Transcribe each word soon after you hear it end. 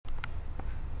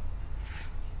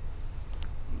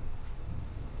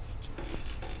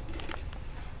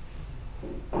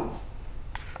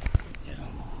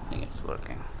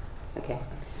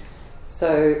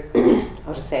So,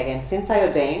 I'll just say again, since I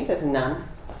ordained as a nun,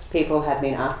 people have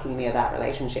been asking me about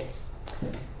relationships.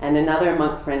 And another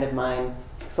monk friend of mine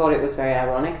thought it was very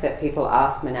ironic that people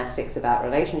ask monastics about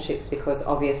relationships, because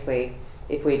obviously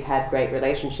if we'd had great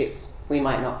relationships, we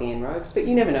might not be in robes, but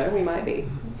you never know, we might be.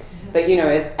 But you know,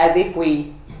 as if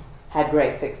we had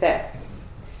great success.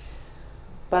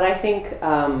 But I think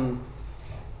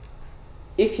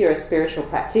if you're a spiritual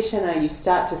practitioner, you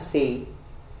start to see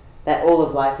that all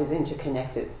of life is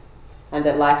interconnected and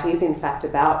that life is in fact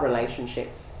about relationship.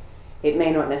 It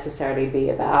may not necessarily be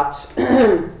about,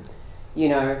 you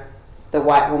know, the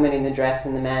white woman in the dress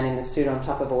and the man in the suit on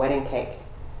top of a wedding cake.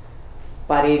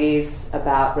 But it is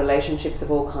about relationships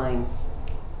of all kinds.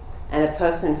 And a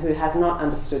person who has not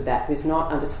understood that, who's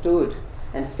not understood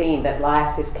and seen that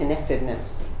life is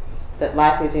connectedness, that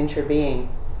life is interbeing,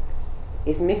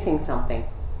 is missing something.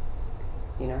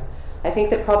 You know, I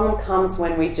think the problem comes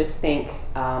when we just think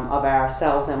of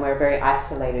ourselves and we're very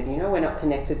isolated. You know, we're not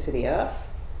connected to the earth,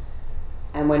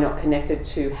 and we're not connected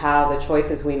to how the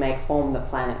choices we make form the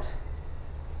planet.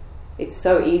 It's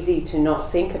so easy to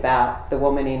not think about the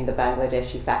woman in the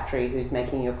Bangladeshi factory who's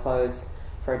making your clothes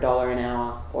for $1 an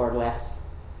hour or less,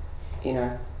 you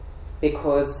know,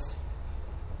 because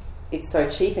it's so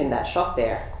cheap in that shop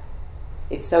there.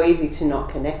 It's so easy to not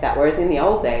connect that. Whereas in the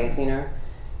old days, you know,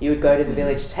 you would go to the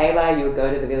village tailor, you would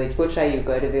go to the village butcher, you would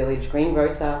go to the village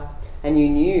greengrocer, and you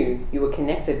knew you were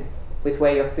connected with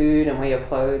where your food and where your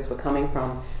clothes were coming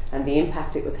from and the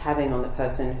impact it was having on the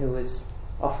person who was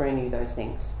offering you those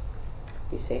things,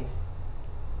 you see.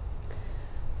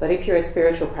 But if you're a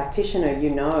spiritual practitioner, you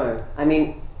know, I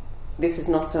mean, this is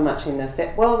not so much in the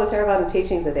Theravadan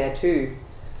teachings are there too,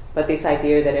 but this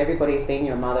idea that everybody's been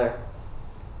your mother,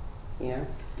 you know.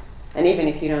 And even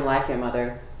if you don't like your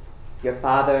mother, your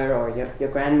father or your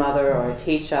grandmother or a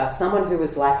teacher, someone who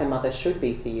was like a mother should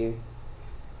be for you,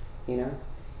 you know.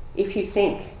 If you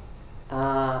think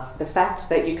the fact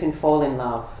that you can fall in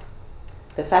love,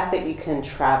 the fact that you can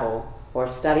travel or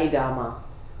study Dharma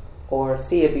or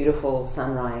see a beautiful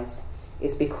sunrise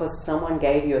is because someone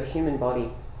gave you a human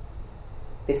body.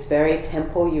 This very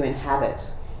temple you inhabit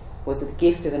was the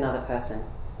gift of another person.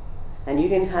 And you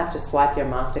didn't have to swipe your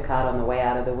MasterCard on the way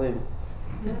out of the womb.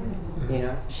 You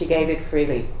know, she gave it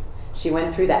freely. She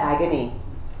went through the agony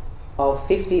of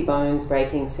 50 bones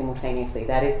breaking simultaneously.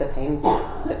 That is the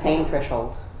pain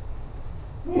threshold.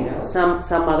 You know, some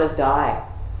mothers die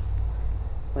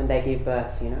when they give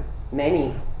birth, you know.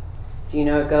 Many. Do you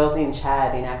know girls in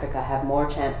Chad, in Africa, have more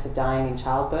chance of dying in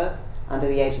childbirth under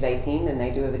the age of 18 than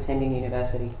they do of attending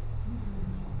university?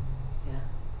 Yeah.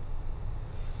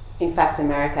 In fact,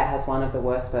 America has one of the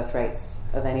worst birth rates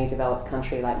of any developed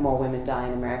country. Like, more women die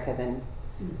in America than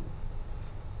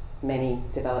many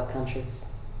developed countries.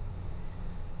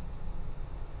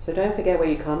 So don't forget where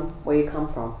you come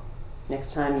from.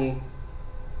 Next time you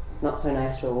not so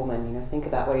nice to a woman, you know, think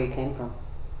about where you came from.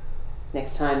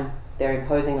 Next time they're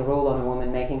imposing a rule on a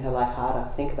woman, making her life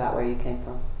harder, think about where you came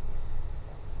from.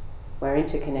 We're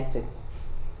interconnected.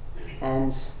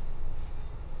 And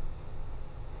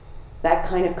that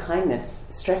kind of kindness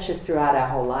stretches throughout our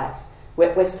whole life.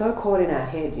 We're so caught in our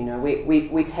head, you know,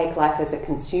 we take life as a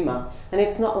consumer, and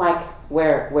it's not like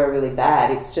we're really bad,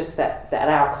 it's just that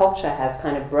our culture has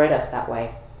kind of bred us that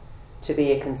way, to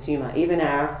be a consumer. Even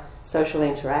our social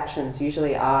interactions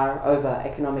usually are over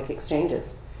economic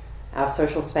exchanges. Our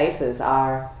social spaces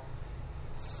are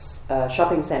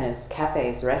shopping centres,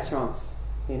 cafes, restaurants,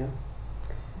 you know.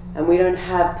 And we don't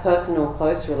have personal,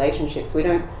 close relationships. We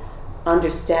don't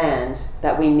understand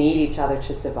that we need each other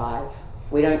to survive.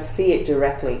 We don't see it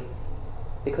directly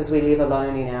because we live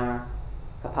alone in our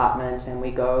apartment and we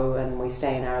go and we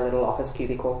stay in our little office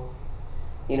cubicle.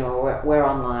 You know, we're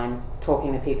online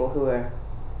talking to people who are,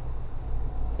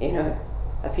 you know,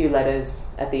 a few letters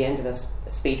at the end of a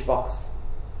speech box.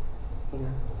 You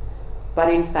know.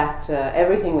 But in fact,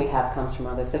 everything we have comes from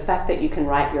others. The fact that you can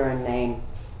write your own name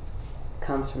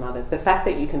comes from others. The fact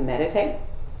that you can meditate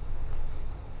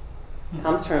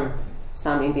comes from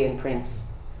some Indian prince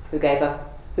who gave up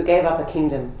a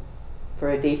kingdom for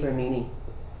a deeper meaning.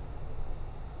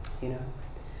 You know,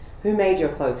 who made your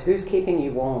clothes? Who's keeping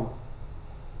you warm?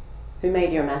 Who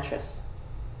made your mattress?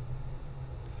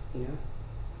 You know,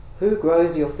 who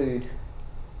grows your food?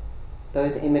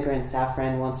 Those immigrants our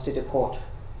friend wants to deport.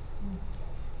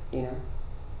 You know,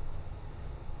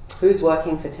 who's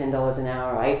working for $10 an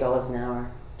hour or $8 an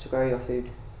hour to grow your food?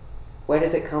 Where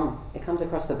does it come? It comes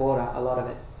across the border, a lot of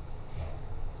it.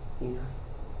 You know.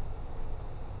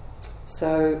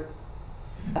 So,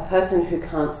 a person who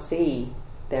can't see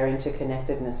their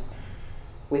interconnectedness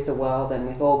with the world and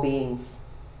with all beings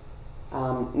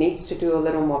needs to do a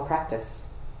little more practice,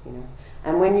 you know.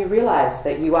 And when you realize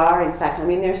that you are, in fact, I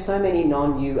mean, there's so many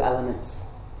non-you elements,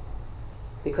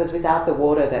 because without the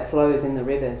water that flows in the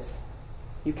rivers,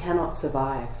 you cannot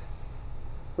survive.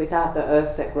 Without the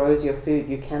earth that grows your food,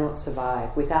 you cannot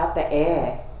survive. Without the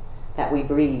air that we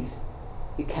breathe,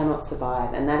 you cannot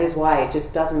survive. And that is why it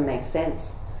just doesn't make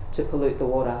sense to pollute the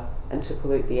water and to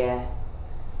pollute the air,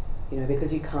 you know,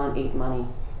 because you can't eat money.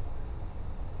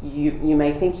 You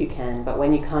may think you can, but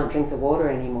when you can't drink the water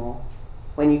anymore,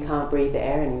 when you can't breathe the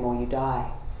air anymore, you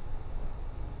die.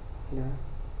 You know?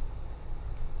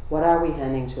 What are we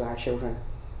handing to our children?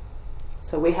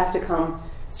 So we have to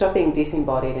stop being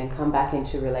disembodied and come back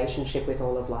into relationship with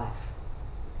all of life.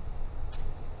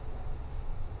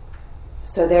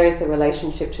 So there is the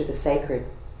relationship to the sacred,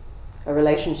 a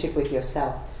relationship with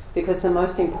yourself. Because the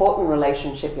most important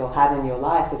relationship you'll have in your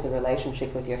life is a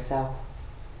relationship with yourself.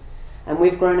 And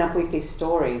we've grown up with these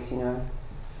stories, you know,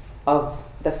 of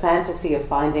the fantasy of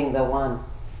finding the one.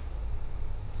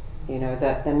 You know,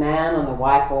 the man on the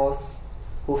white horse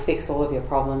will fix all of your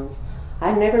problems.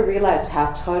 I never realized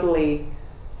how totally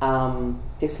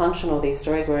dysfunctional these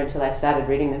stories were until I started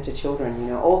reading them to children. You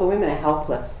know, all the women are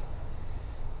helpless,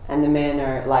 and the men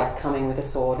are like coming with a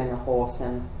sword and a horse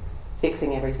and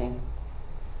fixing everything.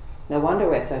 No wonder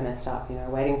we're so messed up, you know,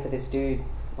 waiting for this dude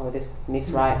or this Miss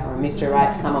Right or Mr.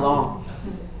 Right to come along,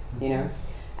 you know.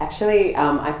 Actually,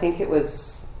 I think it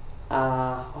was, you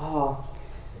know,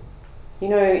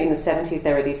 in the 70s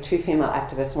there were these two female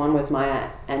activists. One was Maya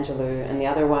Angelou and the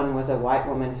other one was a white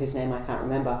woman whose name I can't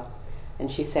remember. And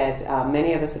she said,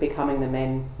 many of us are becoming the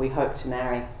men we hope to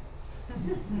marry.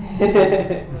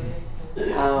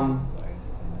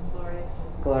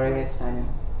 Gloria Steinem.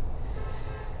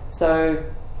 So,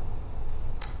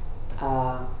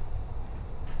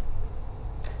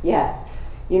 yeah,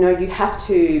 you know, you have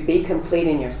to be complete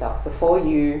in yourself before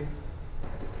you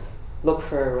look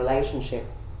for a relationship,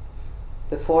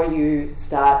 before you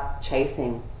start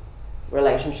chasing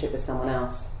relationship with someone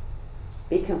else.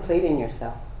 Be complete in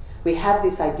yourself. We have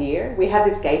this idea, we have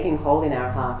this gaping hole in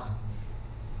our heart,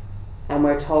 and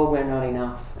we're told we're not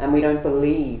enough, and we don't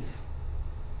believe.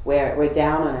 We're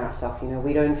down on ourselves, you know,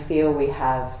 we don't feel we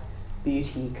have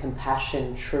beauty,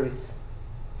 compassion, truth.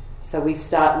 So we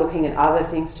start looking at other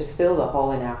things to fill the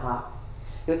hole in our heart.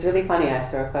 It was really funny, I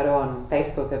saw a photo on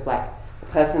Facebook of like a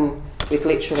person with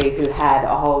literally who had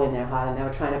a hole in their heart and they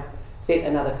were trying to fit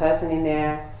another person in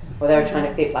there, or they were trying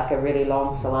to fit like a really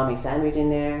long salami sandwich in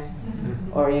there,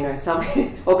 or, you know,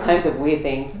 all kinds of weird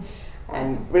things,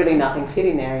 and really nothing fit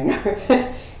in there, you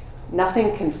know.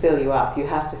 Nothing can fill you up. You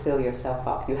have to fill yourself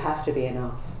up. You have to be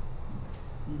enough.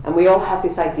 And we all have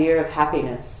this idea of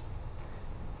happiness,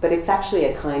 but it's actually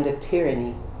a kind of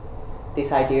tyranny,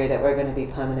 this idea that we're going to be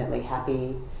permanently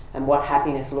happy and what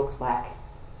happiness looks like.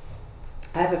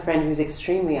 I have a friend who's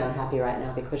extremely unhappy right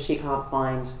now because she can't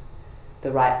find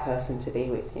the right person to be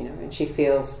with, you know, and she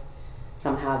feels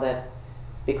somehow that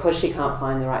because she can't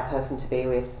find the right person to be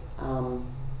with,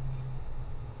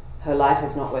 her life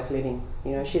is not worth living.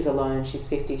 You know, she's alone, she's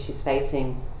 50, she's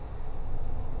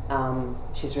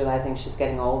realizing she's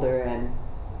getting older, and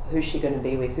who's she going to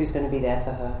be with? Who's going to be there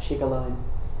for her? She's alone.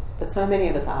 But so many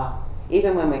of us are.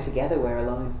 Even when we're together, we're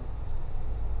alone.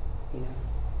 You know.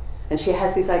 And she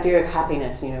has this idea of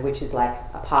happiness, you know, which is like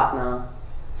a partner,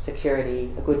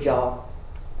 security, a good job,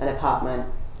 an apartment,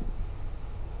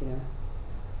 you know.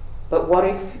 But what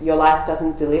if your life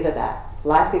doesn't deliver that?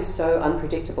 Life is so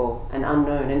unpredictable and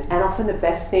unknown, and often the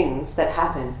best things that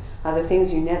happen are the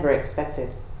things you never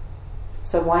expected.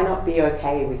 So why not be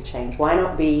okay with change? Why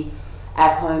not be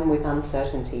at home with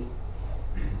uncertainty?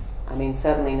 I mean,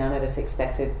 certainly none of us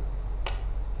expected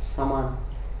someone.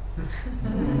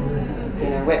 You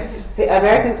know,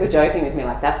 Americans were joking with me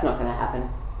like, that's not going to happen.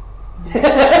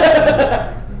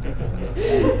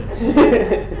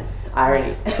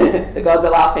 Irony. The gods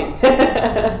are laughing.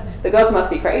 The gods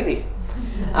must be crazy.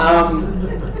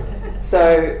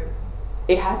 So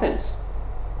it happened.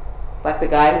 Like the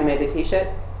guy who made the t-shirt,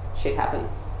 shit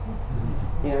happens.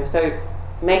 You know, so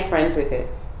make friends with it.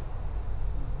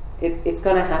 It's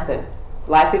going to happen.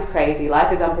 Life is crazy.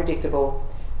 Life is unpredictable.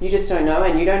 You just don't know,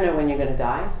 and you don't know when you're going to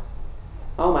die.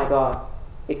 Oh my God.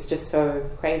 It's just so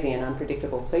crazy and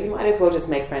unpredictable. So you might as well just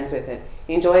make friends with it.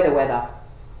 Enjoy the weather.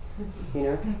 You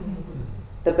know?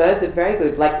 The birds are very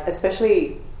good. Like,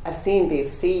 especially, I've seen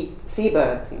these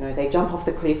seabirds, you know, they jump off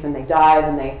the cliff and they dive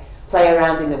and they play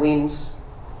around in the wind,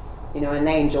 you know, and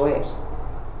they enjoy it.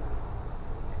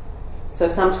 So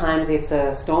sometimes it's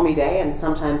a stormy day and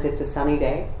sometimes it's a sunny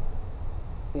day,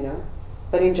 you know.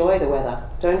 but enjoy the weather.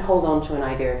 Don't hold on to an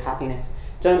idea of happiness.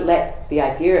 Don't let the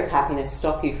idea of happiness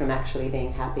stop you from actually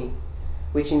being happy,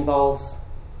 which involves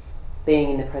being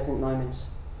in the present moment.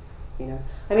 You know,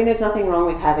 I mean, there's nothing wrong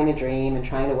with having a dream and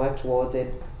trying to work towards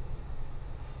it.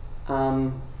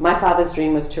 My father's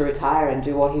dream was to retire and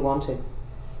do what he wanted,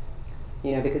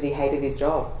 you know, because he hated his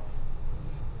job.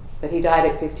 But he died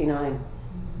at 59.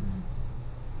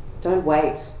 Don't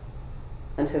wait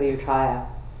until you retire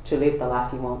to live the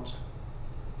life you want.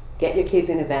 Get your kids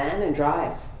in a van and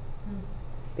drive,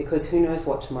 because who knows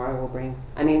what tomorrow will bring.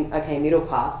 I mean, okay, middle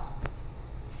path,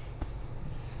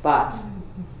 but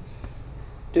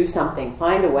do something.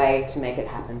 Find a way to make it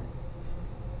happen.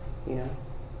 You know,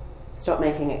 stop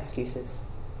making excuses.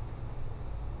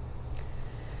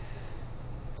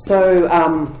 So,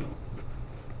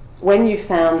 when you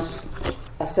found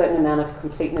a certain amount of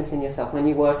completeness in yourself, when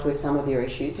you worked with some of your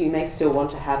issues, you may still want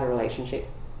to have a relationship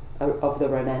of the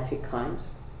romantic kind.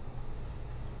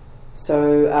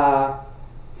 So,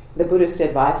 the Buddhist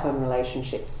advice on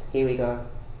relationships, here we go.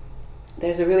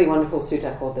 There's a really wonderful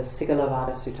sutta called the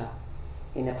Sigalovada Sutta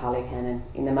in the Pali Canon,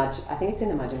 I think it's in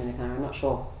the Majjhima Nikaya, I'm not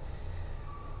sure.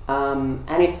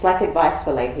 And it's like advice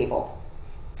for lay people.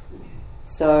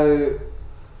 So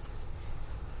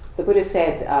the Buddha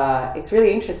said, it's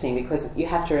really interesting because you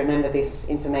have to remember this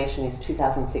information is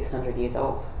 2,600 years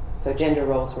old. So gender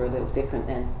roles were a little different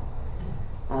then.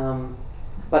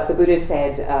 But the Buddha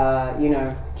said, you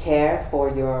know, care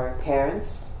for your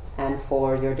parents and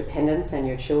for your dependents and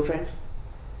your children.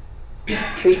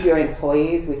 Treat your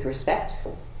employees with respect.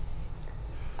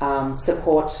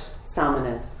 Support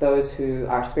samanas, those who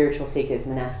are spiritual seekers,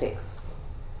 monastics.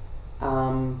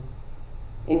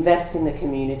 Invest in the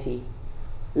community.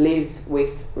 Live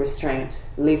with restraint.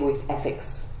 Live with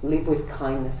ethics. Live with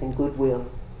kindness and goodwill.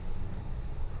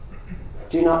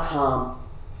 Do not harm.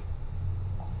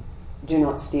 Do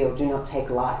not steal. Do not take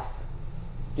life.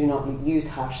 Do not use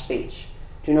harsh speech.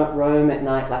 Do not roam at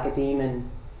night like a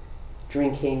demon,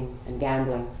 drinking and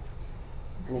gambling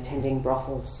and attending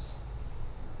brothels.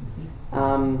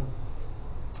 And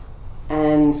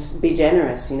be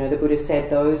generous. You know, the Buddha said,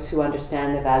 those who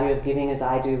understand the value of giving as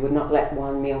I do would not let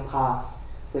one meal pass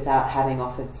without having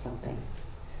offered something.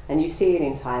 And you see it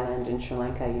in Thailand and Sri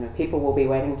Lanka. You know, people will be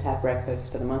waiting to have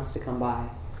breakfast for the monks to come by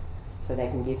so they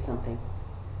can give something.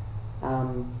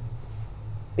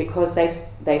 Because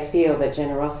they feel that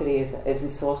generosity is a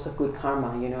source of good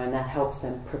karma, you know, and that helps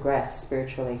them progress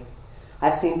spiritually.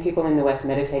 I've seen people in the West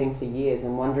meditating for years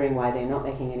and wondering why they're not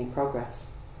making any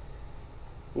progress.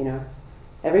 You know,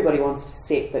 everybody wants to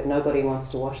sit, but nobody wants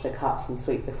to wash the cups and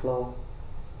sweep the floor.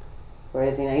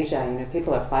 Whereas in Asia, you know,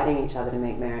 people are fighting each other to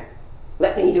make merit.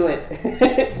 Let me do it.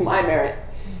 It's my merit.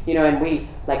 You know, and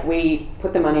we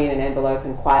put the money in an envelope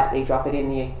and quietly drop it in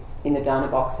the dana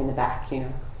box in the back, you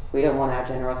know. We don't want our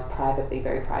generosity privately,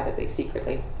 very privately,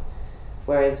 secretly.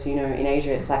 Whereas, you know, in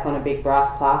Asia, it's like on a big brass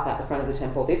plaque at the front of the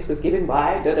temple. This was given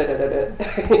by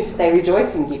da-da-da-da-da. They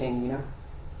rejoice in giving, you know.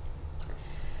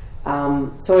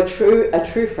 So a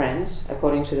true friend,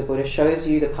 according to the Buddha, shows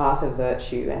you the path of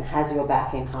virtue and has your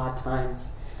back in hard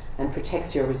times and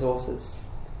protects your resources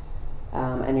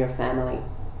and your family.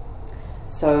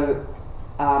 So,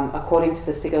 according to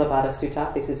the Sigalovada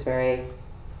Sutta, this is a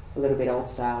little bit old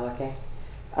style, okay?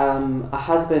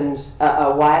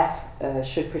 A wife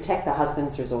should protect the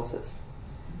husband's resources.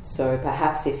 So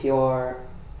perhaps if you're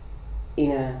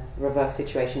in a reverse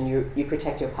situation, you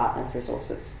protect your partner's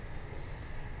resources.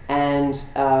 And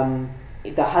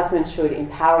the husband should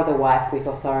empower the wife with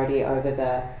authority over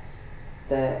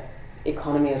the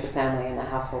economy of the family and the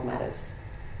household matters.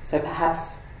 So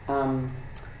perhaps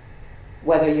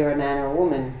whether you're a man or a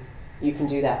woman, you can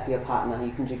do that for your partner.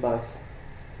 You can do both.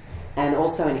 And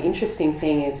also an interesting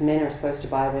thing is men are supposed to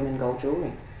buy women gold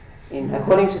jewelry,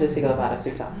 according to the Sigalovada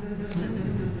Sutta.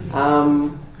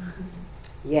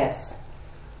 Yes.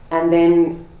 And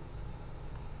then,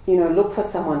 you know, look for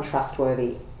someone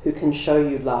trustworthy who can show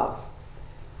you love.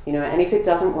 You know, and if it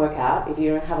doesn't work out, if you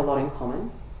don't have a lot in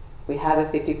common, we have a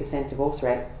 50% divorce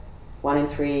rate. 1 in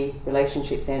 3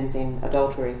 relationships ends in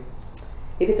adultery.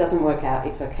 If it doesn't work out,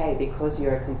 it's okay because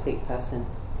you're a complete person.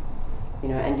 You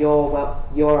know, and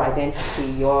your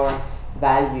identity, your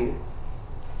value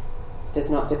does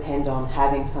not depend on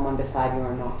having someone beside you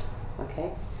or not,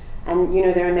 okay? And, you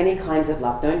know, there are many kinds of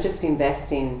love. Don't just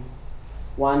invest in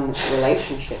one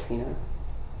relationship, you know.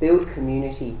 Build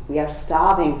community. We are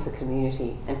starving for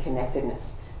community and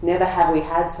connectedness. Never have we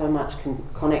had so much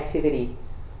connectivity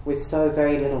with so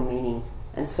very little meaning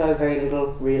and so very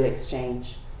little real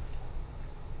exchange.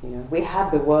 You know, we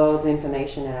have the world's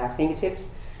information at our fingertips,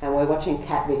 and we're watching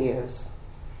cat videos.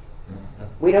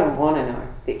 We don't want to know.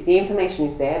 The information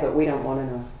is there, but we don't want to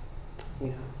know. You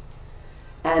know.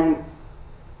 And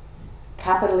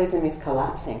capitalism is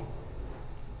collapsing.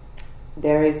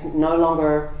 There is no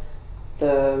longer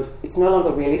it's no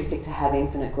longer realistic to have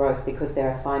infinite growth because there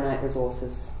are finite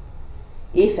resources.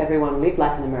 If everyone lived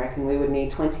like an American, we would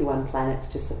need 21 planets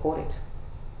to support it.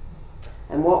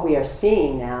 And what we are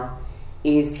seeing now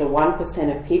is the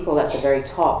 1% of people at the very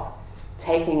top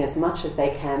taking as much as they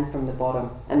can from the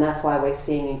bottom. And that's why we're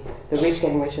seeing the rich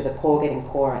getting richer, the poor getting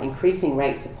poorer, increasing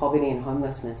rates of poverty and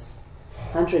homelessness.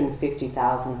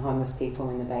 150,000 homeless people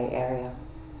in the Bay Area.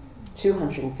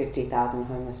 250,000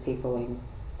 homeless people in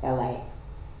LA.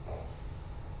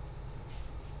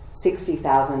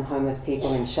 60,000 homeless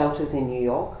people in shelters in New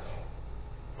York.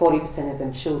 40% of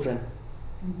them children.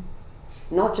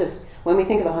 Not just, when we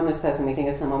think of a homeless person, we think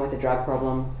of someone with a drug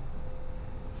problem.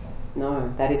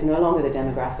 No, that is no longer the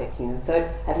demographic. You know,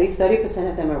 at least 30%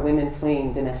 of them are women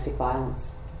fleeing domestic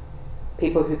violence.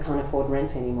 People who can't afford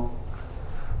rent anymore.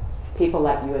 People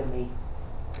like you and me.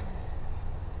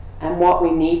 And what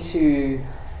we need to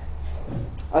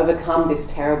overcome this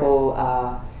terrible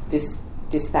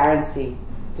disparity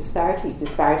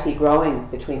growing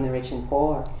between the rich and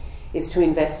poor is to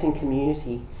invest in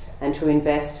community and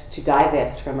to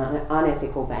divest from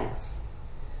unethical banks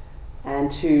and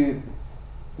to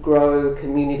grow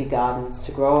community gardens,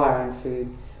 to grow our own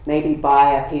food, maybe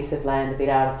buy a piece of land a bit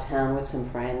out of town with some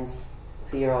friends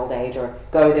for your old age, or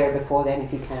go there before then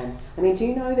if you can. I mean, do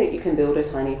you know that you can build a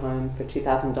tiny home for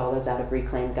 $2,000 out of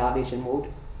reclaimed garbage and wood?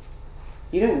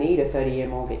 You don't need a 30-year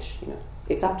mortgage, you know.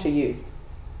 It's up to you.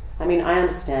 I mean, I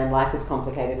understand life is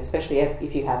complicated, especially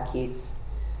if you have kids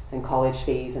and college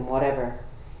fees and whatever.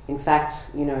 In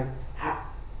fact, you know,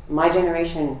 my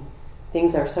generation,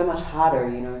 things are so much harder,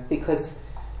 you know, because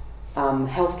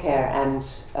healthcare and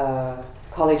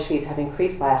college fees have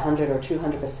increased by 100 or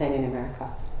 200% in America.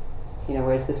 You know,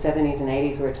 whereas the 70s and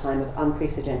 80s were a time of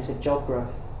unprecedented job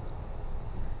growth.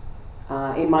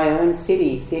 In my own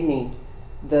city, Sydney,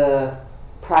 the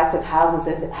price of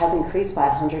houses has increased by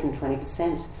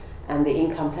 120%, and the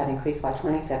incomes have increased by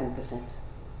 27%.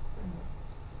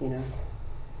 You know,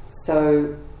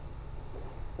 so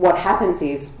what happens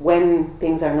is when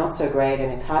things are not so great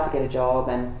and it's hard to get a job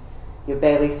and you're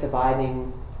barely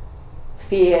surviving,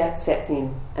 fear sets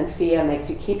in, and fear makes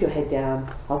you keep your head down.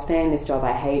 I'll stay in this job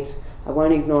I hate. I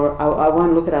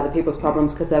won't look at other people's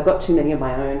problems because I've got too many of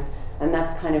my own. And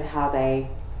that's kind of how they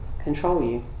control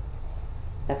you.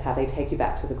 That's how they take you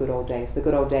back to the good old days. The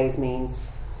good old days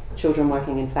means children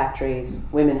working in factories,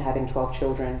 women having 12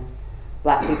 children,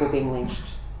 black people being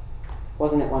lynched.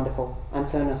 Wasn't it wonderful? I'm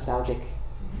so nostalgic.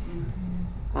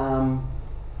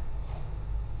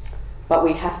 But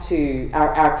we have to,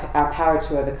 our power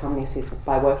to overcome this is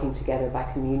by working together, by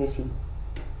community,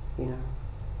 you know.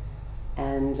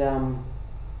 And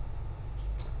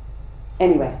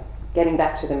anyway, getting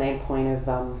back to the main point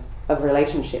of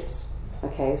relationships.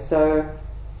 Okay, so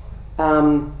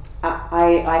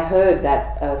I heard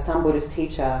that some Buddhist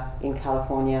teacher in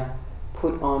California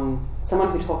put on,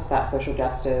 someone who talks about social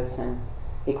justice and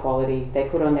equality, they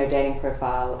put on their dating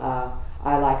profile,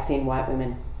 I like thin white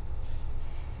women.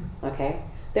 Okay?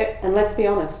 And let's be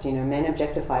honest, you know, men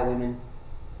objectify women.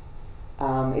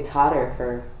 It's harder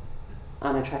for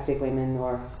unattractive women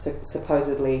or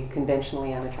supposedly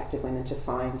conventionally unattractive women to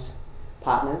find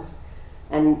partners.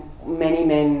 And many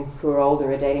men who are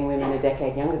older are dating women a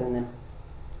decade younger than them.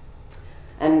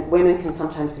 And women can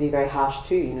sometimes be very harsh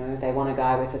too, you know. They want a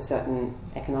guy with a certain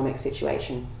economic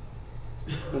situation.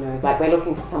 You know, like we're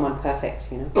looking for someone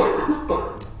perfect, you know.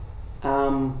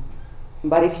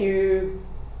 But if you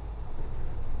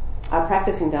are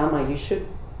practicing Dharma, you should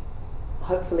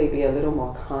hopefully be a little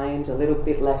more kind, a little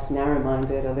bit less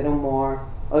narrow-minded, a little more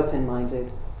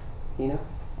open-minded, you know,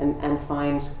 and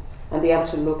find and be able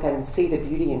to look and see the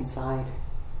beauty inside,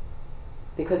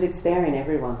 because it's there in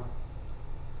everyone.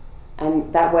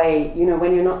 And that way, you know,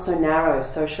 when you're not so narrow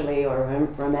socially or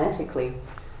romantically,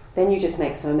 then you just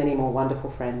make so many more wonderful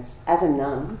friends. As a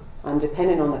nun, I'm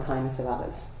dependent on the kindness of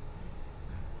others.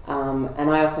 And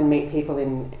I often meet people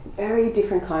in very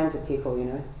different kinds of people, you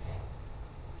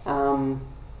know.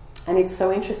 And it's so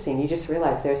interesting. You just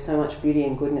realize there's so much beauty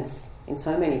and goodness in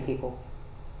so many people.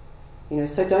 You know,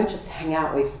 so don't just hang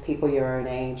out with people your own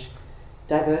age.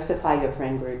 Diversify your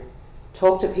friend group.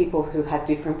 Talk to people who have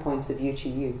different points of view to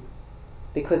you.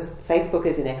 Because Facebook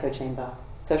is an echo chamber.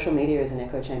 Social media is an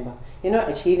echo chamber. You're not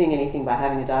achieving anything by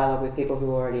having a dialogue with people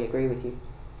who already agree with you.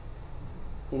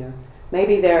 You know,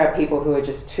 maybe there are people who are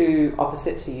just too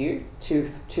opposite to you, too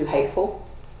hateful.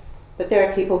 But there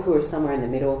are people who are somewhere in the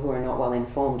middle who are not well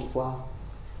informed as well.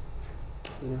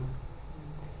 You know.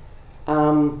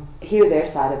 hear their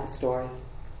side of the story,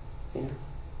 you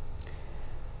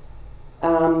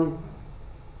know.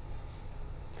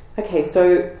 Okay,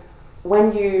 so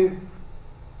when you,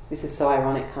 this is so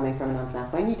ironic coming from a nun's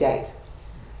mouth, when you date,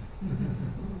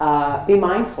 be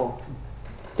mindful.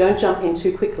 Don't jump in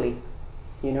too quickly,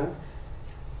 you know.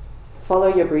 Follow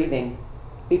your breathing.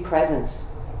 Be present.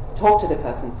 Talk to the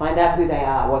person. Find out who they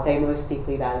are, what they most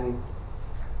deeply value.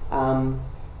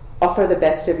 Offer the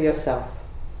best of yourself,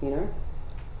 you know.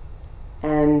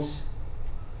 And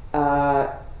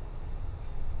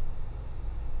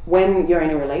when you're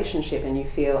in a relationship and you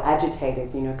feel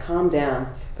agitated, you know, calm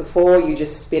down before you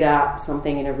just spit out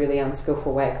something in a really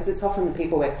unskillful way, because it's often the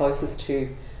people we're closest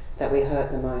to that we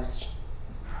hurt the most.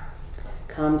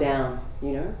 Calm down,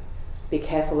 you know. Be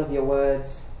careful of your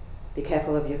words. Be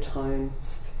careful of your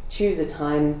tones. Choose a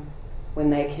time when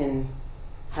they can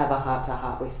have a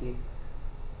heart-to-heart with you,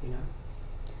 you know.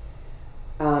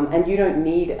 And you don't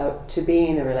need to be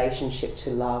in a relationship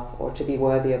to love or to be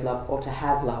worthy of love or to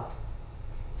have love,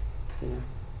 you know.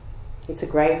 It's a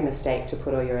grave mistake to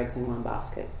put all your eggs in one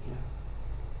basket, you know.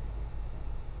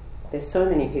 There's so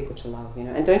many people to love, you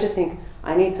know. And don't just think,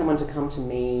 I need someone to come to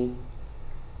me.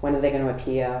 When are they going to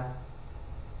appear?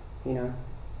 You know,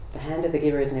 the hand of the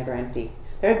giver is never empty.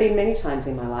 There have been many times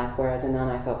in my life where as a nun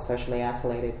I felt socially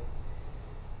isolated.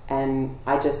 And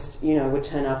I just, you know, would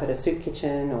turn up at a soup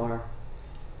kitchen or,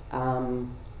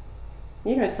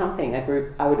 you know, something, a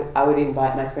group. I would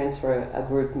invite my friends for a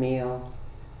group meal.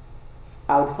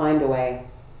 I would find a way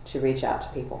to reach out to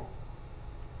people.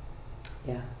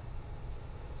 Yeah.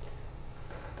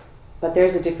 But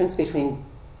there's a difference between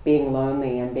being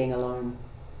lonely and being alone.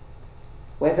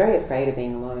 We're very afraid of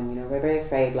being alone, you know. We're very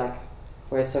afraid, like,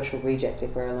 we're a social reject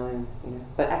if we're alone, you know.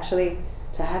 But actually,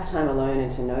 to have time alone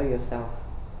and to know yourself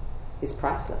is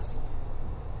priceless.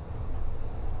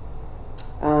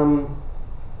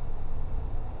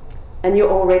 And you're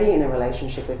already in a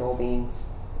relationship with all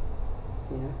beings,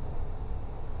 you know.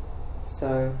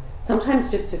 So sometimes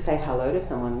just to say hello to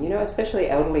someone, you know, especially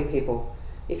elderly people,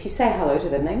 if you say hello to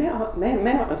them, they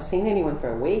may not have seen anyone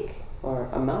for a week or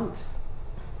a month.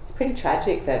 It's pretty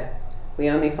tragic that we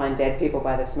only find dead people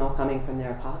by the smell coming from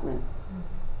their apartment,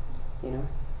 you know.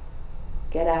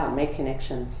 Get out, make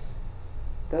connections.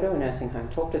 Go to a nursing home,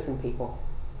 talk to some people.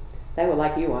 They were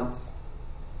like you once.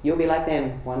 You'll be like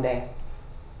them one day,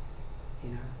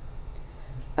 you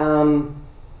know.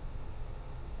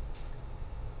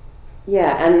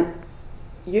 Yeah, and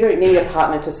you don't need a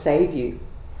partner to save you.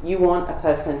 You want a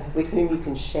person with whom you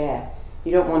can share.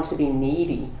 You don't want to be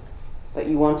needy, but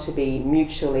you want to be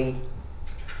mutually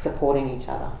supporting each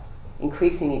other,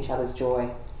 increasing each other's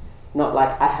joy. Not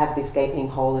like, I have this gaping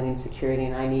hole in insecurity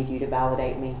and I need you to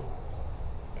validate me.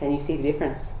 Can you see the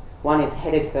difference? One is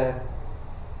headed for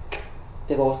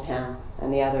divorce town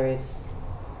and the other is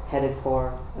headed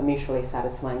for a mutually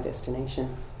satisfying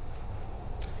destination.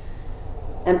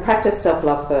 And practice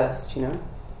self-love first, you know.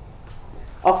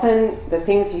 Often the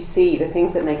things you see, the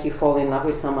things that make you fall in love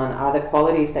with someone are the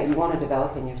qualities that you want to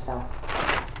develop in yourself.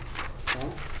 Yeah?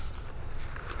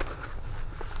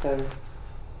 So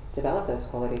develop those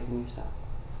qualities in yourself.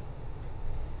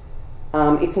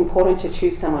 It's important to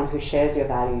choose someone who shares your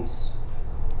values.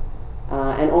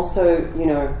 And also, you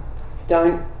know,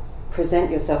 don't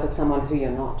present yourself as someone who you're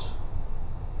not.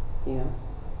 You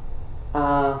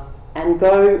know. And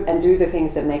go and do the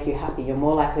things that make you happy. You're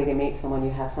more likely to meet someone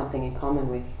you have something in common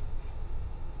with.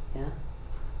 Yeah?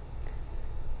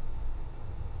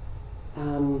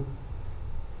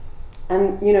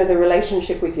 And, you know, the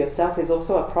relationship with yourself is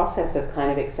also a process of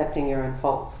kind of accepting your own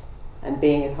faults and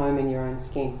being at home in your own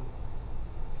skin.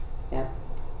 Yeah?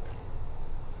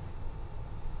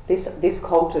 This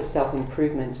cult of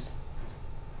self-improvement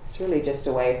is really just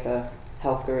a way for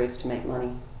health gurus to make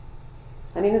money.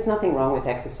 I mean, there's nothing wrong with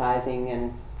exercising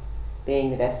and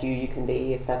being the best you can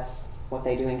be if that's what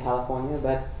they do in California,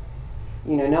 but,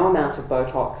 you know, no amount of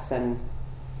Botox and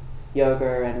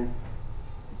yoga and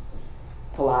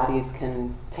Pilates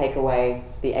can take away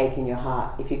the ache in your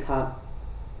heart if you can't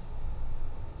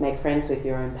make friends with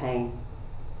your own pain.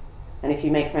 And if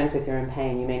you make friends with your own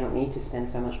pain, you may not need to spend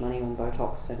so much money on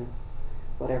Botox and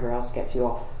whatever else gets you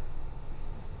off.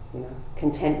 You know,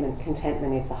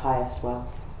 contentment is the highest wealth.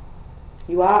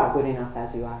 You are good enough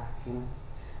as you are, you know.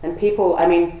 And people, I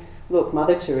mean, look,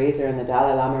 Mother Teresa and the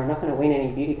Dalai Lama are not going to win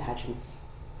any beauty pageants.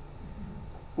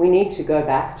 We need to go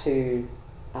back to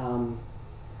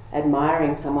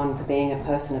admiring someone for being a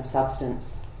person of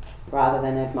substance rather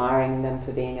than admiring them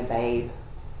for being a babe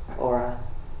or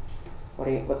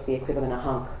what's the equivalent of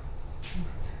hunk.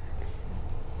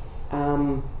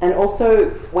 And also,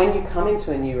 when you come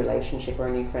into a new relationship or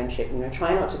a new friendship,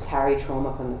 try not to carry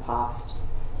trauma from the past.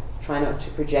 Try not to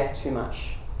project too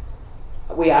much.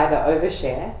 We either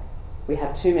overshare, we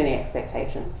have too many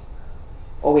expectations,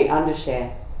 or we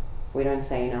undershare, we don't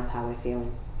say enough how we're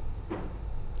feeling.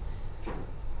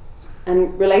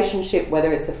 And relationship,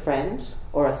 whether it's a friend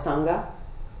or a sangha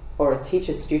or a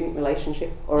teacher-student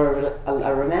relationship or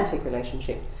a romantic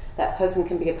relationship, that person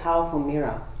can be a powerful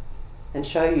mirror and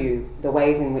show you the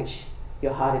ways in which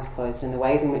your heart is closed and the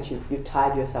ways in which you've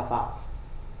tied yourself up.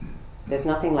 There's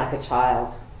nothing like a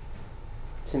child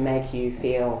to make you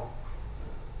feel,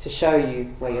 to show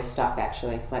you where you're stuck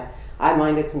actually. Like, I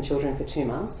minded some children for 2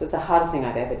 months. It was the hardest thing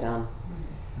I've ever done.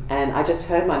 And I just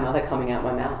heard my mother coming out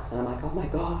my mouth and I'm like, oh my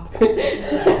God.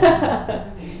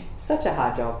 Such a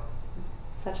hard job.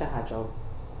 Such a hard job.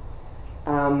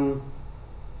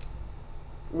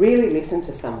 Really listen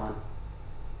to someone.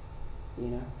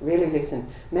 Really listen.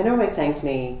 Men are always saying to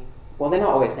me, well, they're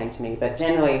not always saying to me, but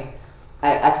generally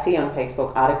I see on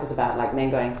Facebook articles about like men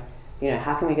going,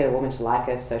 how can we get a woman to like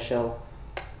us so she'll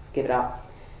give it up?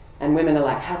 And women are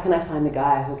like, how can I find the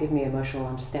guy who'll give me emotional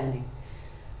understanding?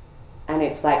 And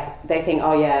it's like, they think,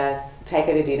 oh yeah, take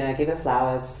her to dinner, give her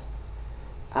flowers.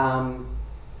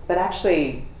 But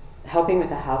actually, helping with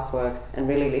the housework and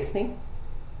really listening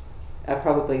are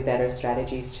probably better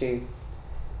strategies to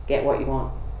get what you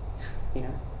want,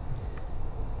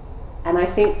 And I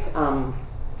think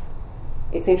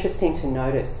it's interesting to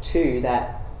notice too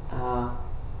that I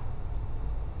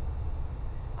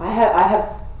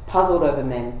have puzzled over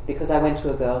men because I went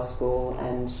to a girls' school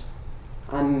and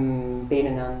I'm been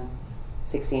a nun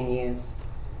 16 years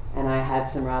and I had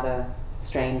some rather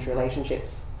strange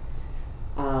relationships.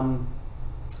 And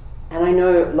I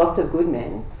know lots of good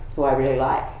men who I really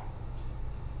like.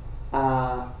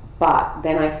 But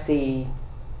then I see,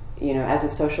 as a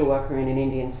social worker in an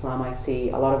Indian slum, I see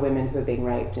a lot of women who are being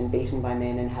raped and beaten by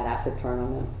men and had acid thrown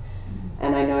on them.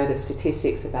 And I know the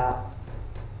statistics about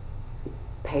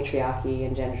patriarchy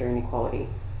and gender inequality.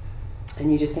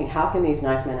 And you just think, how can these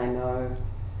nice men I know,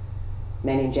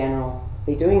 men in general,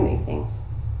 be doing these things?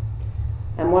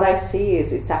 And what I see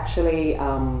is it's actually,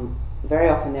 very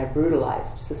often they're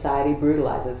brutalized. Society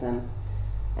brutalizes them.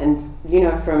 And,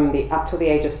 from up till the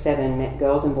age of 7,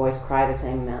 girls and boys cry the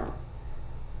same amount.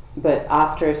 But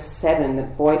after 7, the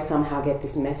boys somehow get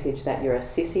this message that you're a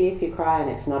sissy if you cry and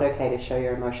it's not okay to show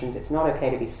your emotions. It's not okay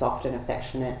to be soft and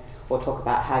affectionate or talk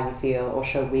about how you feel or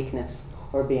show weakness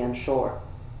or be unsure.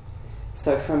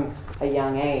 So from a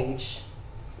young age,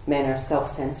 men are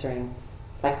self-censoring.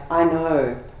 Like, I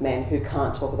know men who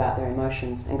can't talk about their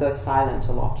emotions and go silent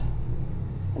a lot.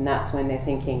 And that's when they're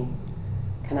thinking,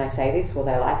 can I say this? Will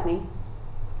they like me?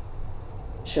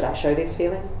 Should I show this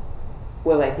feeling?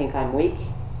 Will they think I'm weak?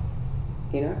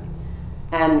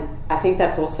 And I think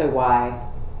that's also why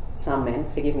some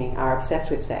men, forgive me, are obsessed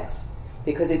with sex.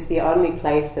 Because it's the only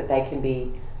place that they can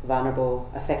be vulnerable,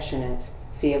 affectionate,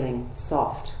 feeling,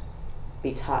 soft,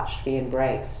 be touched, be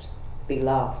embraced, be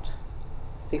loved.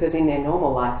 Because in their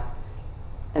normal life,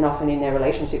 and often in their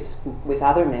relationships with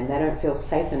other men, they don't feel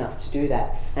safe enough to do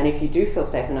that. And if you do feel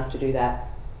safe enough to do that,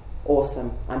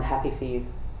 awesome, I'm happy for you.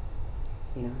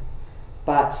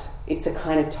 But it's a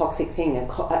kind of toxic thing.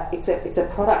 It's a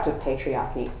product of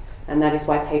patriarchy. And that is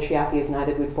why patriarchy is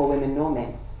neither good for women nor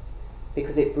men.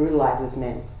 Because it brutalizes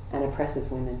men and oppresses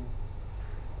women.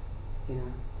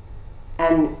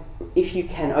 And if you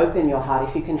can open your heart,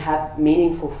 if you can have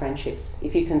meaningful friendships,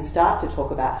 if you can start to talk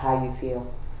about how you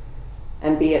feel,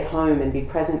 and be at home and be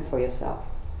present for yourself,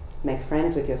 make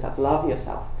friends with yourself, love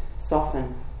yourself,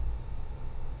 soften,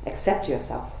 accept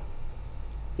yourself,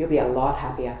 you'll be a lot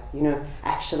happier.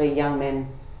 Actually young men,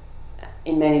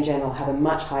 men in general, have a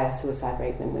much higher suicide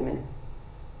rate than women.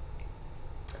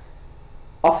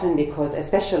 Often because,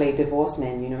 especially divorced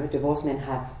men, divorced men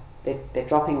they're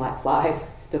dropping like flies,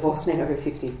 divorced men over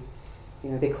 50,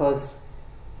 because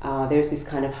there's this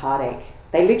kind of heartache.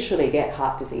 They literally get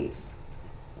heart disease.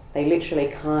 They literally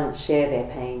can't share their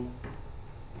pain,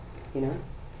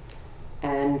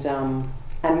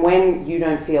 And when you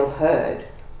don't feel heard,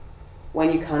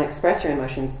 when you can't express your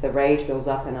emotions, the rage builds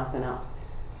up and up and up.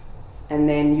 And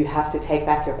then you have to take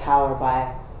back your power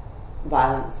by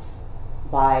violence,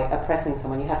 by oppressing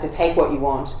someone. You have to take what you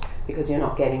want because you're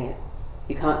not getting it.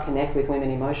 You can't connect with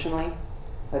women emotionally.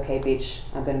 Okay, bitch,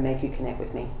 I'm going to make you connect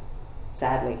with me.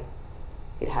 Sadly,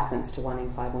 it happens to 1 in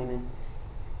 5 women.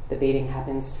 The beating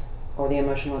happens, or the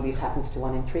emotional abuse happens to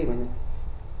 1 in 3 women.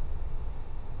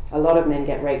 A lot of men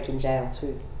get raped in jail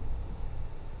too.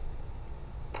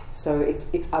 So it's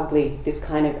ugly, this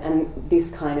kind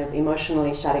of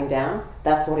emotionally shutting down.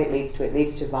 That's what it leads to. It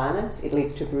leads to violence, it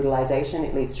leads to brutalization,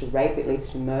 it leads to rape, it leads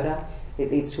to murder,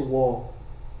 it leads to war.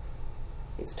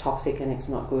 It's toxic and it's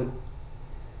not good.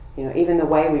 You know, even the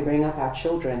way we bring up our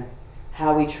children,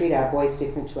 how we treat our boys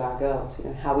different to our girls, you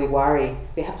know, how we worry.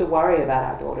 We have to worry about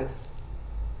our daughters.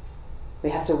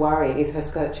 We have to worry, is her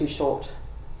skirt too short?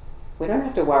 We don't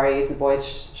have to worry, is the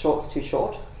boy's shorts too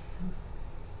short?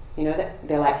 You know,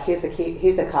 they're like, here's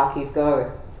the car keys,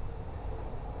 go.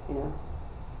 You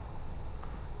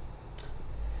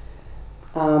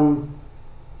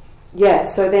know.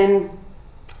 So then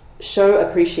show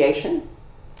appreciation,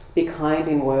 be kind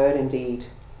in word and deed.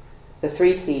 The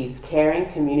 3 C's, caring,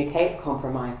 communicate,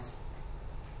 compromise.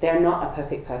 They're not a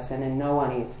perfect person and no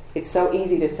one is. It's so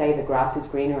easy to say the grass is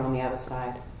greener on the other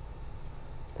side.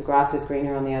 The grass is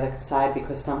greener on the other side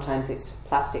because sometimes it's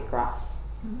plastic grass.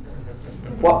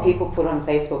 What people put on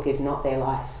Facebook is not their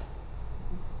life.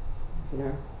 You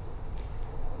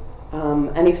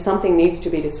know? And if something needs to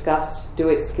be discussed, do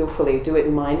it skillfully, do it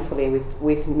mindfully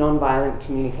with non-violent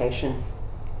communication.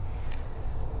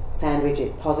 Sandwich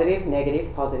it, positive,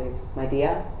 negative, positive. My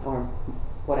dear, or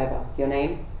whatever, your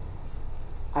name.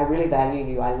 I really value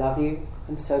you, I love you,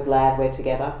 I'm so glad we're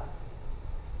together.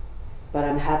 But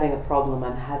I'm having a problem,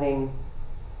 I'm having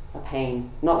a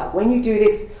pain. Not like, when you do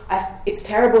this, it's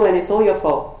terrible and it's all your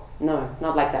fault. No,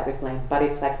 not like that with blame. But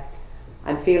it's like,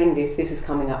 I'm feeling this is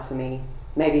coming up for me.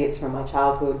 Maybe it's from my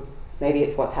childhood, maybe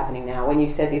it's what's happening now. When you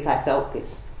said this, I felt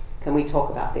this. Can we talk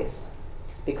about this?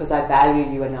 Because I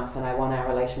value you enough and I want our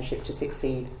relationship to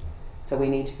succeed. So we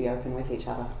need to be open with each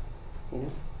other, you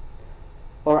know?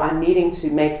 Or I'm needing to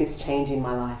make this change in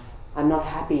my life. I'm not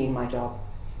happy in my job.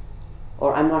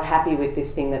 Or I'm not happy with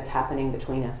this thing that's happening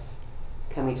between us.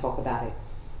 Can we talk about it?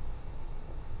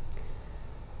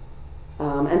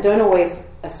 And don't always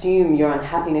assume your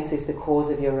unhappiness is the cause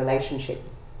of your relationship.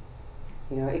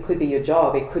 You know, it could be your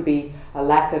job, it could be a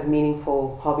lack of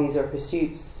meaningful hobbies or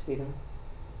pursuits, you know.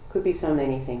 Could be so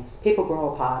many things. People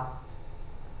grow apart.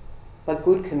 But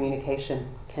good communication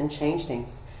can change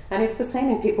things. And it's the same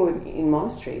in people in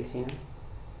monasteries, you know.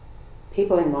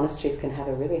 People in monasteries can have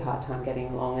a really hard time getting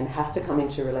along and have to come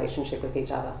into relationship with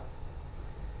each other.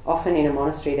 Often in a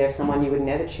monastery there's someone you would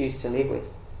never choose to live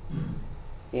with.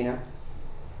 You know?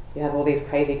 You have all these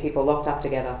crazy people locked up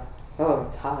together. Oh,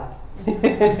 it's hard.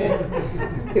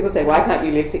 People say, why can't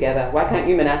you live together? Why can't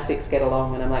you monastics get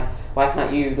along? And I'm like, why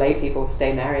can't you lay people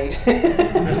stay married?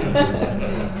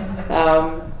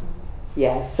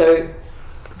 So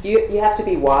you have to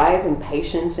be wise and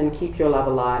patient and keep your love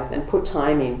alive and put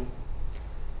time in.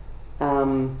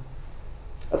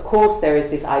 Of course, there is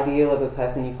this ideal of a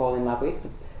person you fall in love with,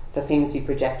 the things you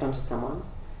project onto someone,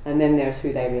 and then there's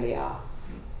who they really are.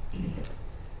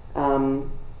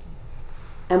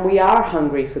 And we are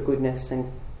hungry for goodness and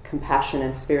compassion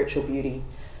and spiritual beauty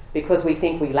because we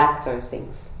think we lack those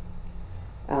things.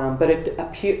 But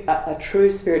a true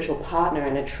spiritual partner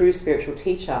and a true spiritual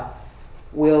teacher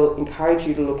will encourage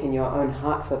you to look in your own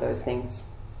heart for those things.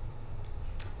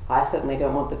 I certainly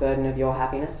don't want the burden of your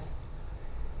happiness.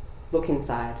 Look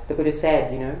inside. The Buddha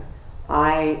said, you know,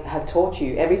 I have taught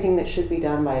you everything that should be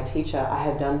done by a teacher, I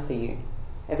have done for you.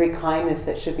 Every kindness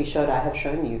that should be showed, I have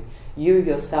shown you. You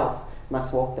yourself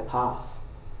must walk the path.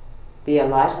 Be a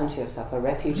light unto yourself, a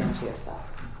refuge unto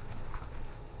yourself.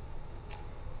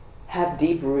 Have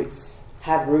deep roots.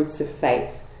 Have roots of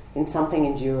faith in something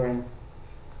enduring,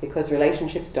 because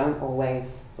relationships don't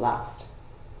always last.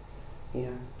 You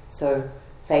know, so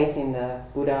faith in the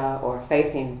Buddha or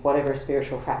faith in whatever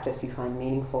spiritual practice you find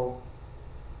meaningful.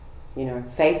 You know,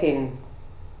 faith in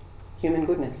human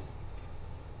goodness.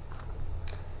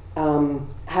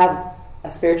 Have a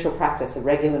spiritual practice, a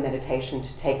regular meditation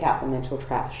to take out the mental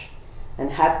trash, and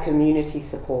have community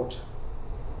support,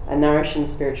 a nourishing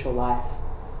spiritual life,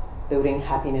 building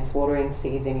happiness, watering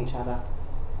seeds in each other.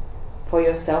 For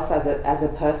yourself as a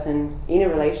person in a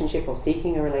relationship or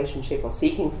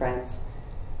seeking friends,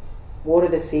 water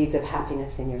the seeds of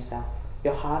happiness in yourself.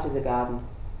 Your heart is a garden.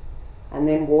 And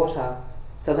then water,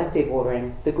 selective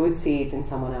watering, the good seeds in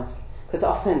someone else. Because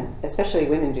often, especially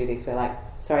women do this, we're like,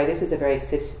 sorry, this is a very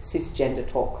cisgender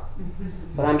talk,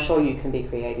 but I'm sure you can be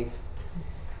creative.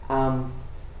 Like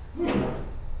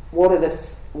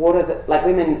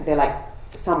women, they're like,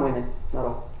 some women, not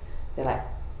all, they're like,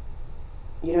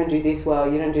 you don't do this well,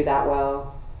 you don't do that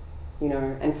well, you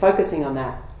know, and focusing on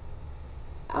that.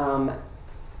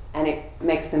 And it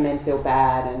makes the men feel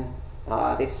bad and,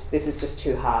 this is just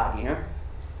too hard, you know.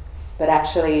 But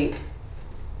actually,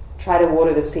 try to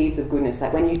water the seeds of goodness.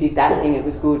 Like when you did that thing, it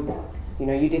was good. You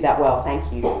know, you did that well,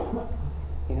 thank you.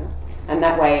 You know, And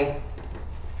that way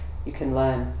you can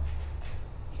learn.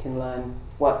 You can learn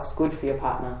what's good for your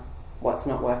partner, what's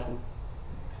not working.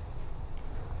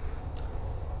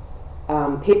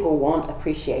 People want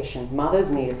appreciation.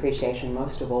 Mothers need appreciation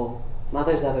most of all.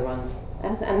 Mothers are the ones,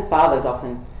 and fathers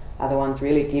often, are the ones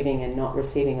really giving and not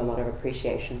receiving a lot of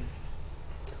appreciation.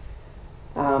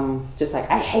 Just like,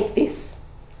 I hate this.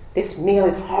 This meal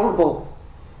is horrible.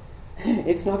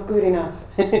 It's not good enough.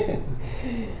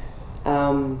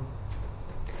 And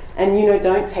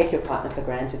don't take your partner for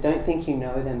granted. Don't think you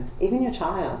know them. Even your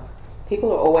child.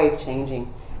 People are always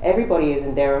changing. Everybody is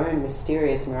in their own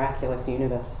mysterious, miraculous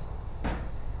universe.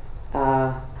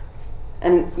 I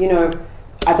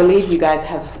believe you guys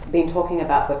have been talking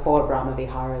about the 4 Brahma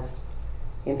Viharas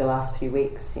in the last few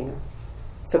weeks,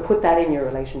 So put that in your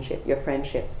relationship, your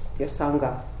friendships, your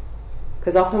Sangha.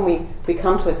 Because often we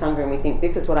come to a Sangha and we think,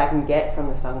 this is what I can get from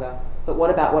the Sangha. But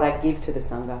what about what I give to the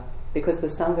Sangha? Because the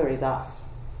Sangha is us.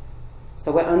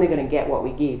 So we're only going to get what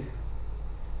we give.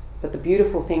 But the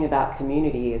beautiful thing about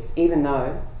community is, even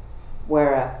though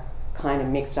we're a kind of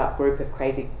mixed up group of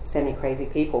crazy, semi-crazy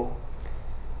people,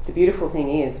 the beautiful thing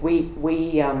is we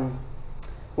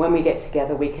when we get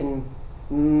together, we can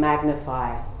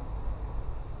magnify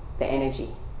the energy.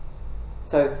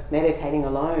 So meditating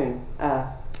alone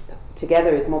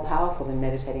together is more powerful than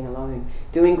meditating alone.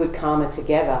 Doing good karma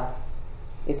together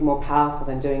is more powerful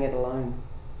than doing it alone.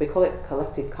 We call it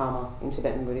collective karma in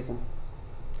Tibetan Buddhism.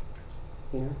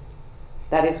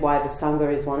 That is why the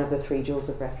Sangha is one of the 3 jewels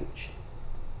of refuge.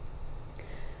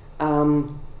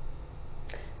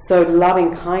 So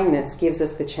loving kindness gives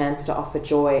us the chance to offer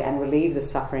joy and relieve the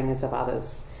sufferings of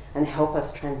others and help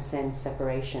us transcend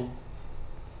separation.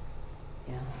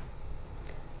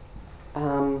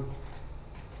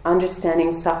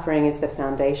 Understanding suffering is the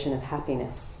foundation of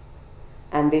happiness.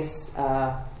 And this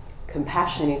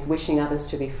compassion is wishing others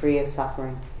to be free of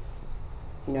suffering.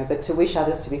 But to wish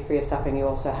others to be free of suffering, you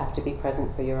also have to be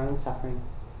present for your own suffering.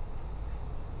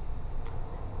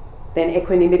 Then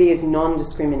equanimity is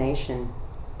non-discrimination.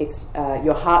 It's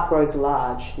your heart grows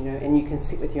large, and you can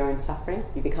sit with your own suffering.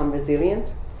 You become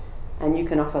resilient, and you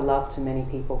can offer love to many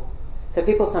people. So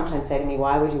people sometimes say to me,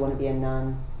 why would you want to be a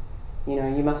nun?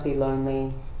 You must be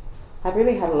lonely. I've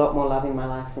really had a lot more love in my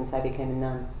life since I became a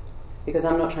nun, because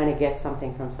I'm not trying to get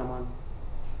something from someone.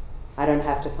 I don't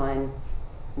have to find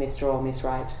Mr. or Miss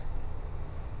Right.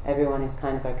 Everyone is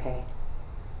kind of okay.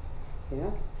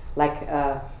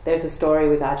 There's a story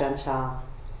with Ajahn Chah.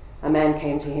 A man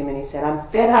came to him and he said, I'm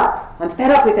fed up. I'm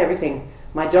fed up with everything.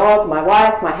 My job, my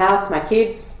wife, my house, my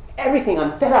kids, everything.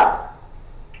 I'm fed up.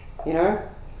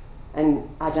 And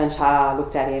Ajahn Chah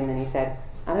looked at him and he said,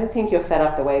 I don't think you're fed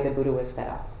up the way the Buddha was fed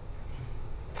up.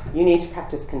 You need to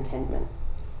practice contentment.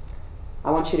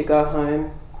 I want you to go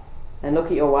home and look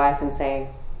at your wife and say,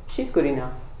 she's good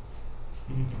enough.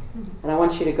 And I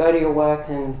want you to go to your work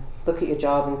and look at your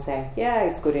job and say, yeah,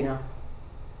 it's good enough.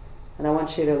 And I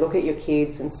want you to look at your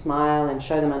kids and smile and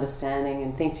show them understanding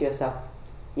and think to yourself,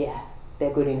 yeah,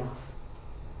 they're good enough.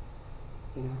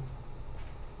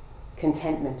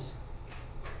 Contentment.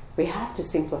 We have to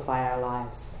simplify our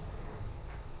lives.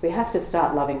 We have to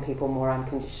start loving people more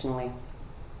unconditionally.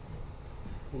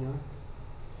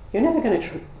 You're never going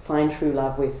to find true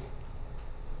love with,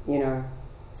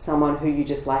 someone who you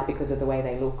just like because of the way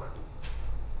they look.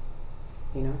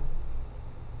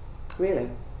 Really.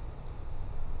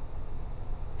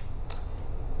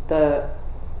 The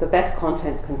best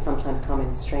contents can sometimes come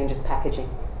in strangest packaging.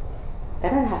 They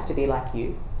don't have to be like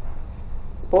you.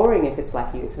 It's boring if it's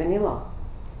like you. It's vanilla.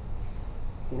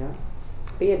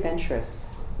 Be adventurous.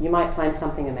 You might find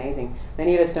something amazing.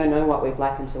 Many of us don't know what we've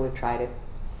like until we've tried it.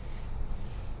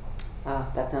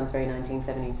 That sounds very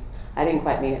 1970s. I didn't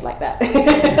quite mean it like that.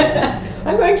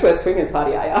 I'm going to a swingers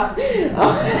party, Ayya.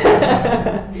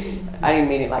 I didn't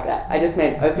mean it like that. I just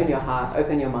meant open your heart,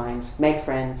 open your mind, make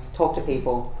friends, talk to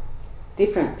people.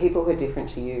 Different people who are different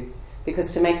to you.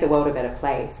 Because to make the world a better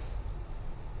place,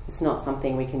 it's not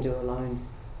something we can do alone.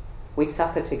 We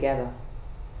suffer together.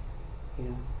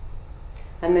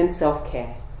 And then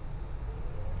self-care.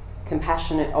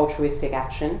 Compassionate, altruistic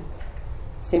action.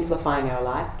 Simplifying our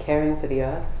life, caring for the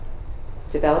earth,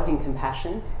 developing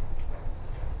compassion,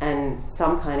 and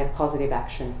some kind of positive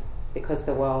action, because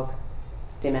the world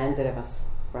demands it of us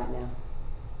right now.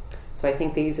 So I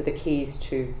think these are the keys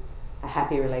to a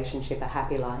happy relationship, a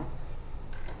happy life.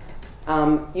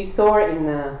 You saw it in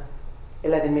the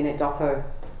 11-minute doco,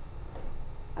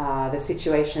 the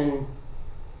situation.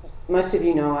 Most of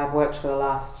you know I've worked for the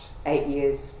last 8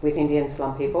 years with Indian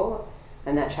slum people,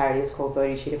 and that charity is called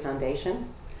Bodhicitta Foundation.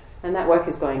 And that work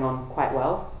is going on quite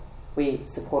well. We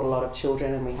support a lot of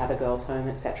children and we have a girls' home,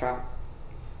 etc.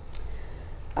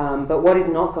 But what is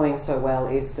not going so well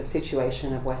is the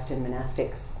situation of Western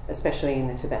monastics, especially in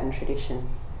the Tibetan tradition.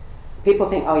 People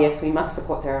think, oh yes, we must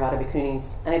support Theravada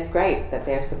Bhikkhunis, and it's great that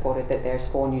they're supported, that there's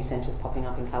 4 new centres popping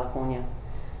up in California.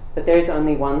 But there is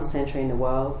only one centre in the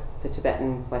world for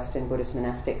Tibetan Western Buddhist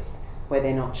monastics where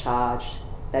they're not charged,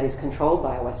 that is controlled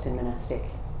by a Western monastic.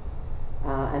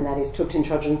 And that is Thupten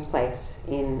Chodron's place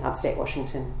in upstate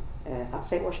Washington.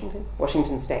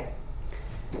 Washington State.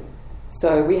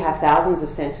 So we have thousands of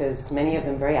centres, many of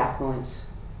them very affluent,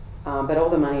 but all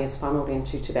the money is funneled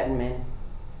into Tibetan men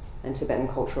and Tibetan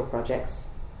cultural projects,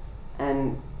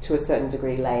 and to a certain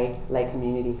degree lay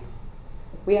community.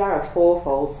 We are a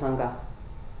 4-fold Sangha.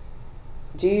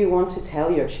 Do you want to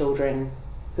tell your children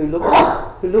who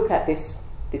look at this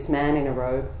man in a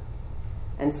robe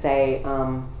and say,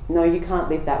 no, you can't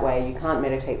live that way, you can't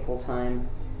meditate full time,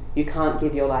 you can't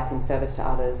give your life in service to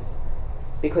others,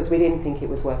 because we didn't think it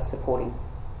was worth supporting?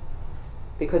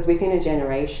 Because within a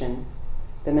generation,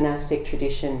 the monastic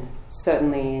tradition,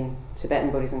 certainly in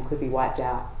Tibetan Buddhism, could be wiped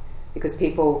out. Because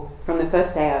people, from the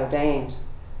first day I ordained,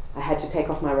 I had to take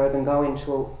off my robe and go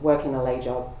into work in a lay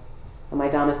job. And my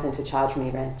Dharma center charged me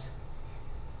rent.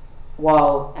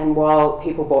 While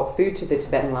people brought food to the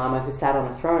Tibetan Lama who sat on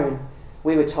a throne,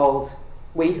 we were told,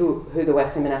 who the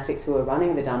Western monastics who were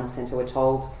running the Dharma center were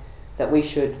told that we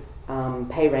should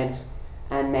pay rent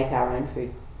and make our own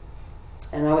food.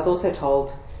 And I was also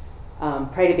told,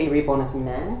 pray to be reborn as a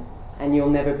man, and you'll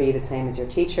never be the same as your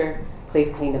teacher. Please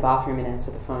clean the bathroom and answer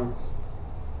the phones.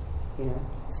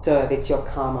 Serve, it's your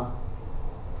karma.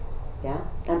 Yeah?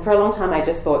 And for a long time I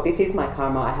just thought, this is my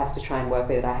karma, I have to try and work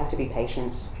with it, I have to be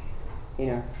patient.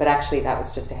 But actually that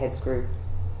was just a head screw.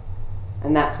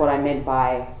 And that's what I meant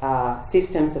by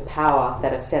systems of power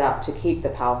that are set up to keep the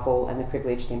powerful and the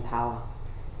privileged in power.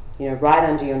 Right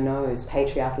under your nose,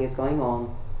 patriarchy is going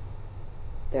on.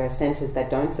 There are centres that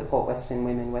don't support Western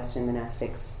women, Western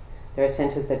monastics. There are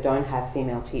centres that don't have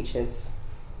female teachers.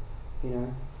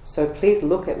 So please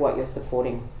look at what you're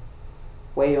supporting,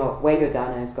 where your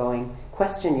dana is going.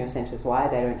 Question your centres, why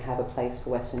they don't have a place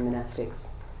for Western monastics.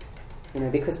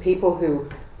 Because people who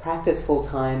practice full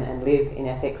time and live in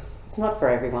ethics, it's not for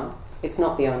everyone. It's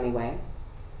not the only way.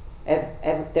 There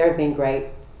have been great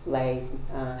lay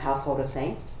householder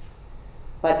saints,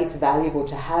 but it's valuable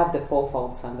to have the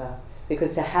 4-fold Sangha,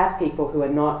 because to have people who are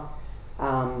not,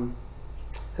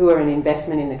 who are an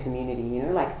investment in the community,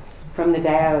 like from the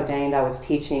day I ordained, I was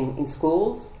teaching in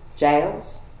schools,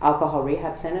 jails, alcohol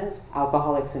rehab centres,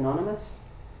 Alcoholics Anonymous,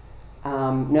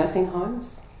 nursing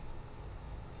homes,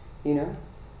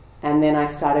 and then I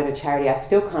started a charity. I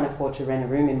still can't afford to rent a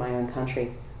room in my own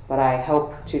country, but I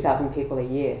help 2,000 people a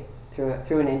year through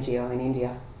an NGO in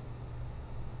India.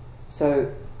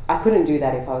 So I couldn't do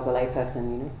that if I was a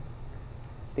layperson,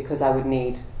 because I would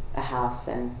need a house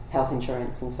and health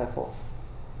insurance and so forth.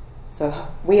 So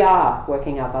we are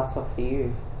working our butts off for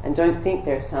you, and don't think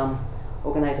there's some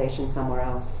organisation somewhere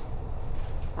else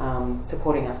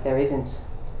supporting us. There isn't.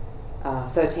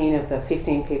 13 of the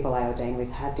 15 people I ordained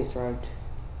with have disrobed.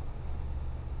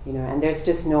 And there's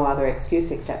just no other excuse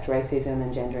except racism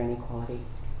and gender inequality.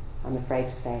 I'm afraid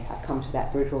to say, I've come to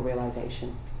that brutal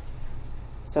realization.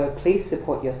 So please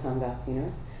support your Sangha,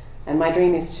 And my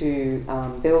dream is to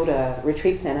build a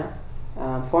retreat center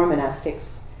for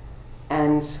monastics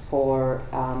and for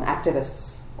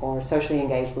activists or socially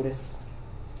engaged Buddhists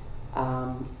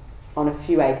on a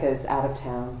few acres out of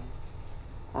town.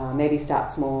 Maybe start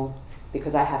small,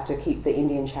 because I have to keep the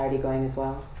Indian charity going as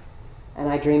well. And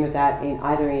I dream of that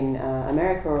either in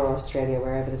America or Australia,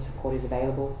 wherever the support is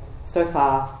available. So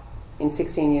far, in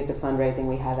 16 years of fundraising,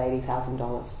 we have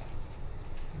 $80,000.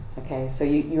 Okay, so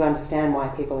you understand why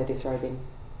people are disrobing.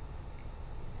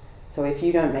 So if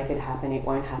you don't make it happen, it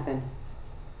won't happen.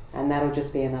 And that'll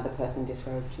just be another person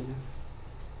disrobed,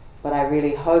 But I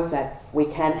really hope that we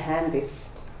can hand this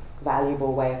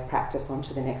valuable way of practice on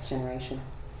to the next generation.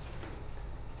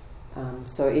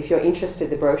 So if you're interested,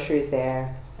 the brochure is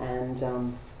there, and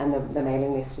the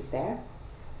mailing list is there.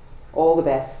 All the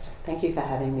best. Thank you for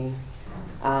having me.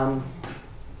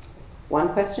 One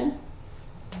question?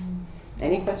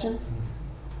 Any questions?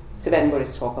 Tibetan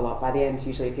Buddhists talk a lot. By the end,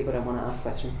 usually people don't want to ask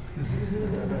questions.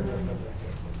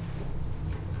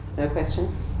 No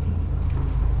questions?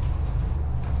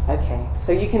 Okay,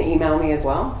 so you can email me as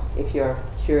well if you're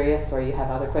curious or you have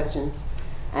other questions.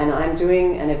 And I'm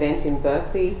doing an event in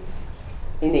Berkeley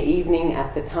in the evening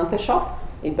at the Tanka shop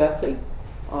in Berkeley,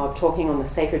 talking on the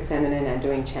sacred feminine and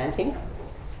doing chanting.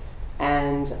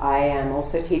 And I am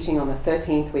also teaching on the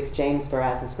 13th with James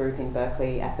Baraz's group in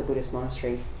Berkeley at the Buddhist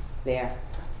monastery there.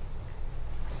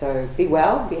 So be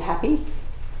well, be happy,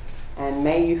 And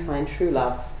may you find true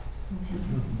love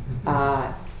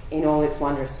in all its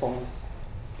wondrous forms,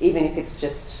 even if it's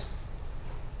just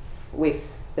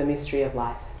with the mystery of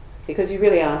life. Because you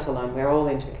really aren't alone, we're all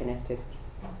interconnected.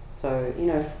 So,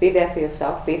 be there for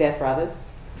yourself, be there for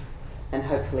others, and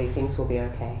hopefully things will be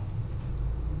okay.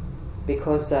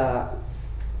 Because,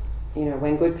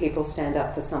 when good people stand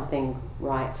up for something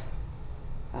right,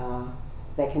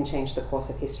 they can change the course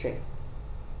of history.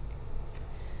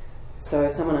 So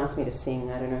someone asked me to sing,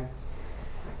 I don't know.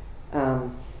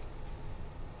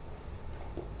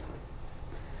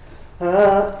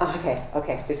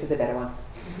 Okay, this is a better one.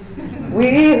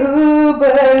 We who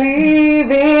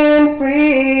believe in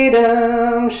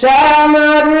freedom shall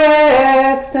not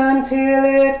rest until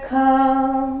it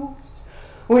comes.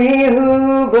 We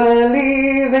who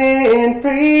believe in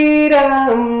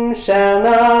freedom shall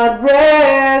not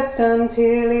rest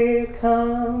until it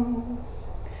comes.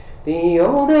 The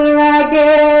older I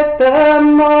get, the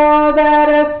more that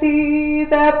I see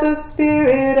that the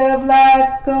spirit of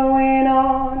life going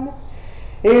on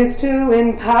is to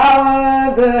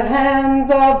empower the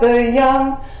hands of the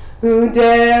young who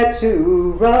dare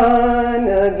to run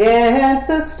against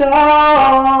the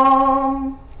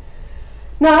storm.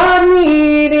 Not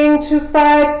needing to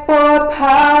fight for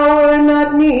power,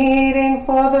 not needing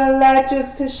for the light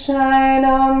just to shine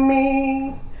on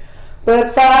me,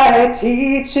 but by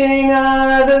teaching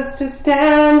others to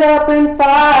stand up and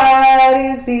fight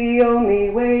is the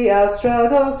only way our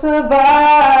struggle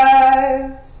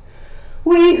survives.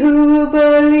 We who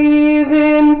believe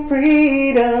in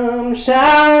freedom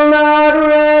shall not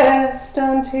rest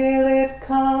until it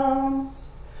comes.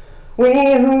 We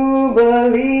who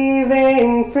believe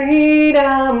in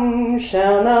freedom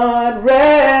shall not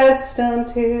rest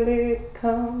until it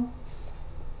comes.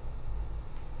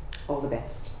 All the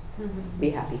best. Be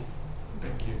happy.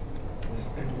 Thank you.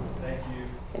 Thank you. Thank you.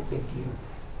 Thank you.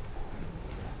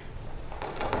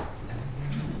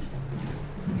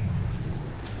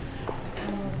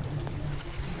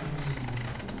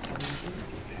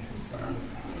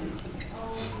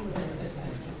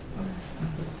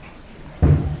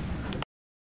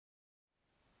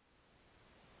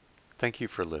 Thank you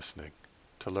for listening.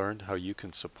 To learn how you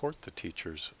can support the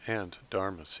teachers and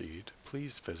Dharma Seed,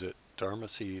 please visit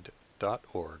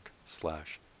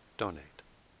dharmaseed.org/donate.